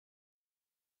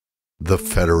The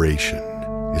Federation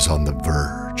is on the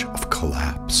verge of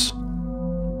collapse.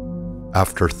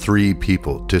 After 3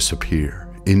 people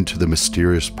disappear into the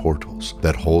mysterious portals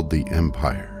that hold the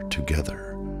Empire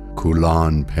together,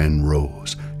 Kulan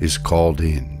Penrose is called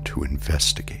in to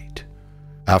investigate.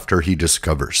 After he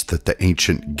discovers that the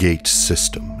ancient gate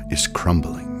system is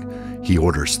crumbling, he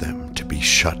orders them to be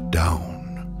shut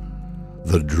down.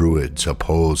 The Druids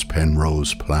oppose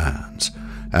Penrose's plans,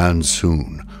 and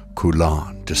soon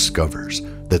Kulan discovers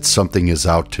that something is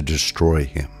out to destroy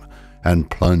him and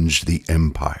plunge the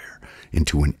Empire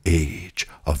into an age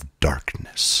of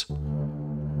darkness.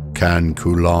 Can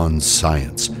Kulan's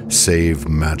science save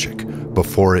magic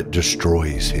before it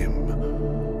destroys him?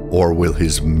 Or will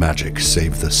his magic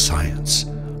save the science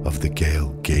of the Gael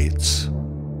gates?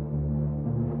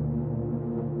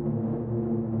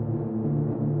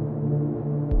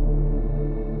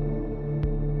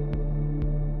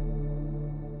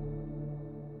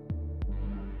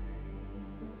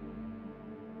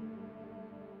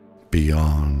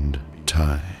 Beyond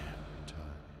time.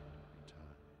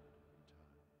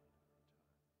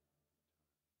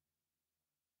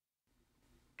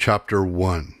 Chapter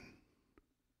 1.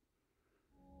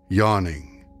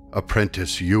 Yawning,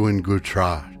 apprentice Ewan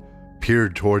Gutrad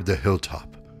peered toward the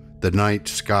hilltop, the night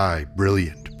sky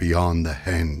brilliant beyond the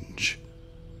henge.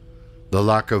 The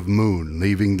lack of moon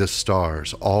leaving the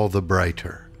stars all the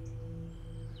brighter.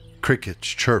 Crickets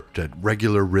chirped at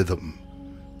regular rhythm.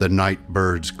 The night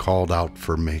birds called out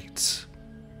for mates.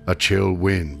 A chill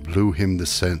wind blew him the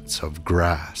scents of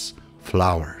grass,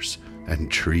 flowers, and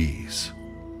trees.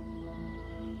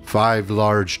 5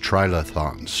 large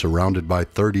trilithons surrounded by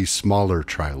 30 smaller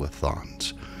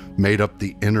trilithons made up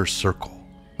the inner circle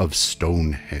of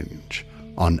Stonehenge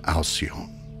on Alcyone.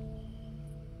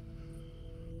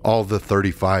 All the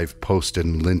 35 post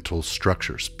and lintel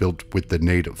structures built with the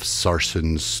native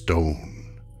sarsen stone.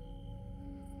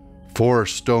 4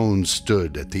 stones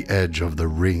stood at the edge of the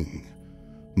ring,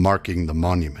 marking the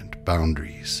monument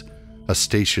boundaries, a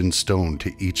station stone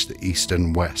to each the east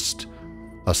and west,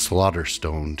 a slaughter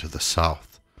stone to the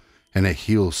south, and a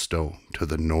heel stone to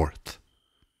the north.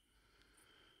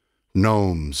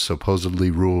 Gnomes supposedly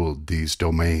ruled these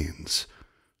domains,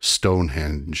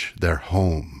 Stonehenge their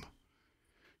home.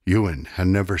 Ewan had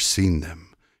never seen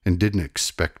them and didn't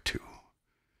expect to.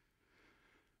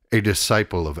 A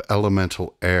disciple of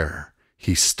elemental air,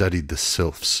 he studied the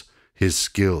sylphs, his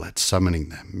skill at summoning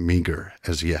them meager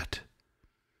as yet.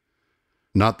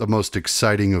 Not the most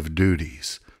exciting of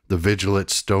duties, the vigil at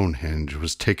Stonehenge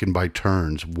was taken by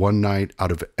turns 1 night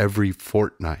out of every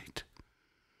fortnight.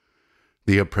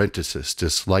 The apprentices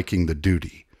disliking the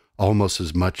duty almost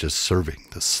as much as serving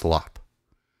the slop.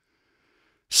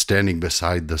 Standing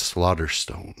beside the slaughter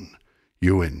stone,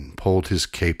 Ewan pulled his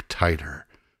cape tighter,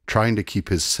 trying to keep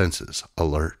his senses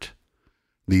alert.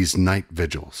 These night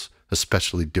vigils,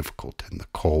 especially difficult in the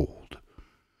cold,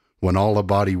 when all a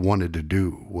body wanted to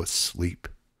do was sleep.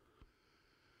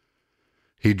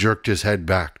 He jerked his head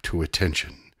back to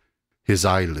attention, his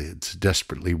eyelids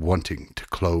desperately wanting to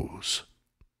close.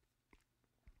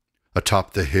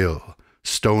 Atop the hill,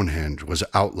 Stonehenge was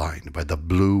outlined by the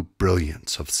blue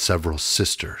brilliance of several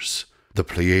sisters, the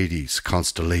Pleiades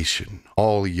constellation,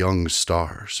 all young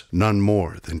stars, none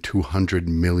more than 200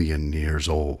 million years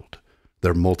old,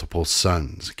 their multiple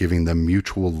suns giving them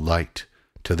mutual light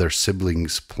to their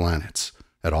siblings' planets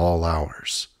at all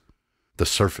hours. The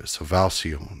surface of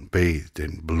Alcyone bathed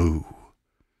in blue.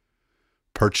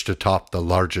 Perched atop the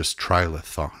largest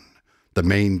trilithon, the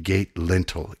main gate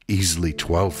lintel easily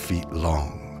 12 feet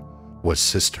long, was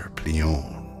Sister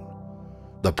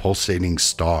Pleone, the pulsating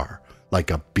star like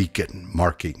a beacon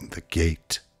marking the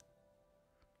gate.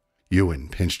 Ewan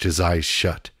pinched his eyes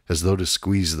shut as though to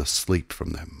squeeze the sleep from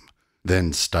them,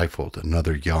 then stifled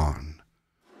another yawn.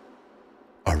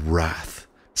 A wrath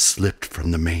slipped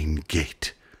from the main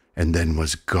gate and then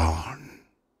was gone.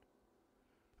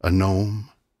 A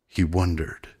gnome, he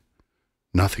wondered.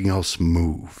 Nothing else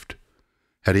moved.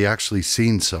 Had he actually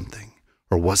seen something,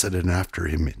 or was it an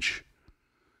afterimage?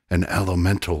 An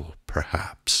elemental,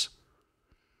 perhaps.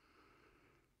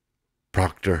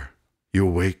 "Proctor, you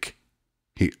awake?"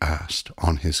 he asked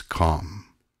on his comm.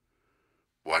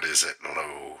 "What is it,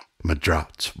 Lou?"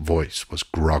 Madrat's voice was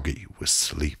groggy with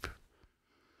sleep.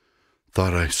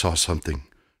 "Thought I saw something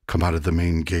come out of the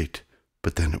main gate,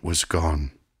 but then it was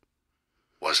gone."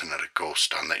 "Wasn't it a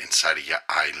ghost on the inside of your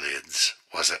eyelids,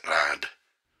 was it, lad?"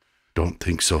 "Don't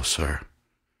think so, sir."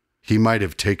 He might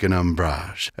have taken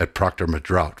umbrage at Proctor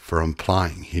Madrat for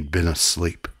implying he'd been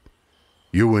asleep.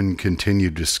 Ewan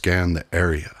continued to scan the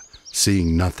area,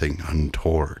 seeing nothing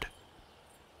untoward.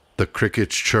 The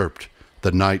crickets chirped,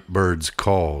 The night birds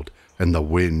called and the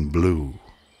wind blew.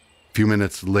 A few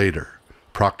minutes later,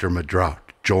 Proctor Madrout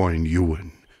joined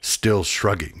Ewan, still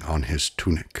shrugging on his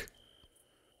tunic.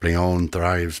 "Leon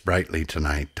thrives brightly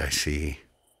tonight, I see.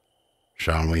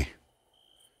 Shall we?"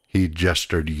 He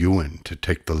gestured Ewan to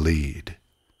take the lead.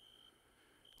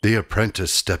 The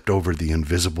apprentice stepped over the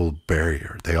invisible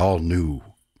barrier they all knew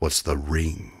was the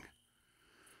ring.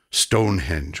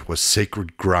 Stonehenge was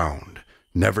sacred ground,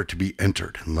 never to be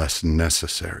entered unless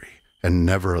necessary, and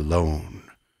never alone.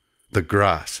 The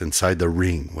grass inside the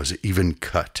ring was even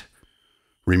cut,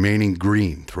 remaining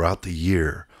green throughout the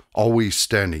year, always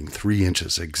standing 3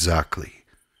 inches exactly,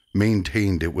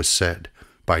 maintained, it was said,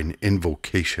 by an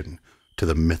invocation to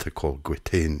the mythical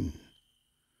Gwythin.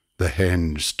 The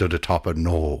henge stood atop a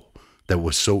knoll that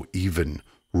was so even,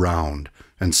 round,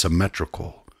 and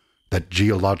symmetrical that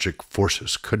geologic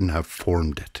forces couldn't have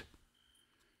formed it.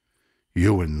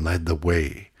 Ewan led the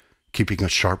way, keeping a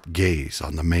sharp gaze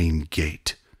on the main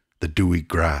gate, the dewy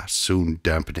grass soon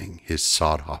dampening his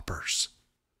sodhoppers.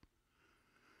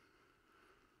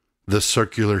 The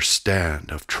circular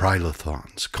stand of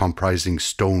trilithons comprising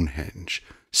Stonehenge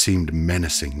seemed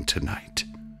menacing tonight,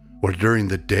 where during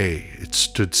the day it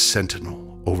stood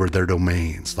sentinel over their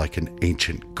domains like an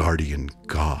ancient guardian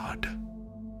god.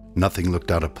 Nothing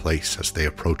looked out of place as they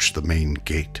approached the main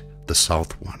gate, the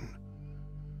south one.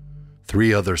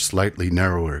 3 other slightly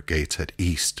narrower gates at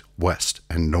east, west,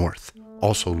 and north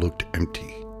also looked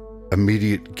empty.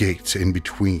 Immediate gates in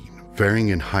between, varying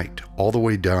in height all the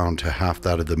way down to half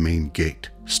that of the main gate,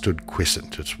 stood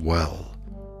quiescent as well.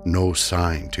 No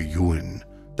sign to Ewan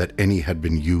that any had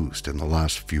been used in the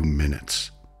last few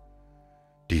minutes.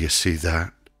 "Do you see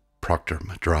that?" Proctor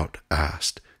Madrout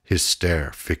asked, his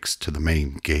stare fixed to the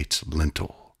main gate's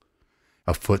lintel.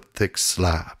 A foot-thick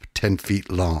slab, 10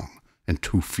 feet long and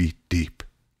 2 feet deep.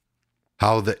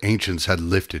 How the ancients had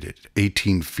lifted it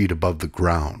 18 feet above the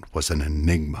ground was an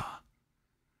enigma.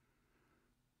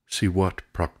 "See what,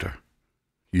 Proctor?"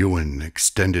 Ewan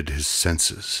extended his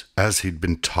senses, as he'd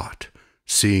been taught,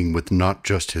 seeing with not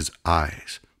just his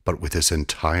eyes, but with his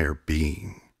entire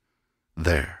being.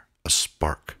 There, a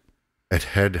spark. At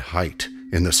head height,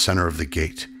 in the center of the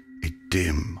gate, a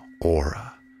dim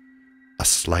aura. A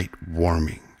slight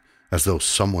warming, as though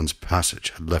someone's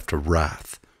passage had left a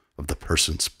wrath of the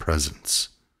person's presence.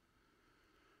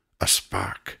 "A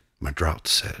spark," Madrout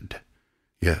said.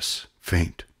 "Yes,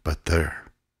 faint, but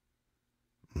there."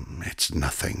 "It's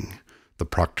nothing," the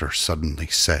proctor suddenly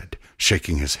said,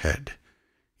 shaking his head.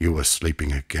 "You were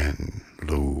sleeping again,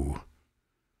 Lou."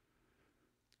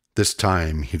 This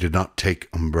time he did not take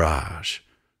umbrage.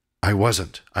 "I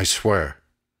wasn't, I swear."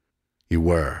 "You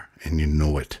were, and you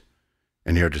know it.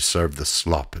 And you're to serve the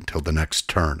slop until the next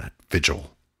turn at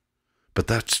vigil." "But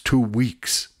that's 2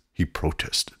 weeks," he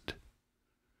protested.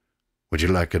 "Would you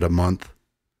like it a month?"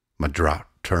 Madrout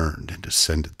turned and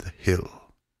descended the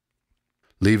hill,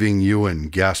 leaving Ewan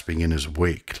gasping in his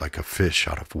wake like a fish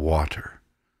out of water.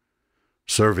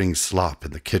 Serving slop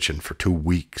in the kitchen for 2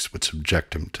 weeks would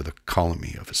subject him to the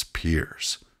calumny of his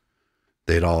peers.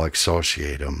 They'd all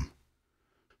associate him.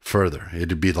 Further,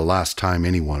 it'd be the last time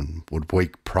anyone would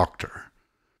wake Proctor.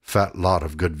 Fat lot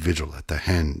of good vigil at the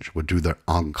henge would do their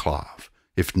enclave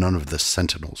if none of the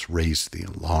sentinels raised the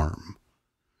alarm.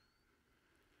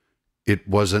 It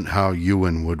wasn't how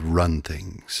Ewan would run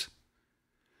things.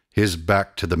 His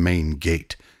back to the main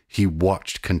gate, he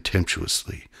watched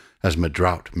contemptuously as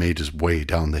Madrout made his way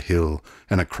down the hill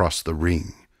and across the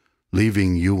ring,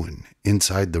 leaving Ewan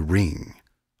inside the ring,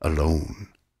 alone.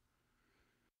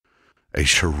 A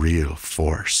surreal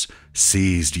force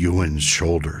seized Ewan's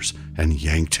shoulders and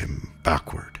yanked him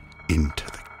backward into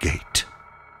the gate.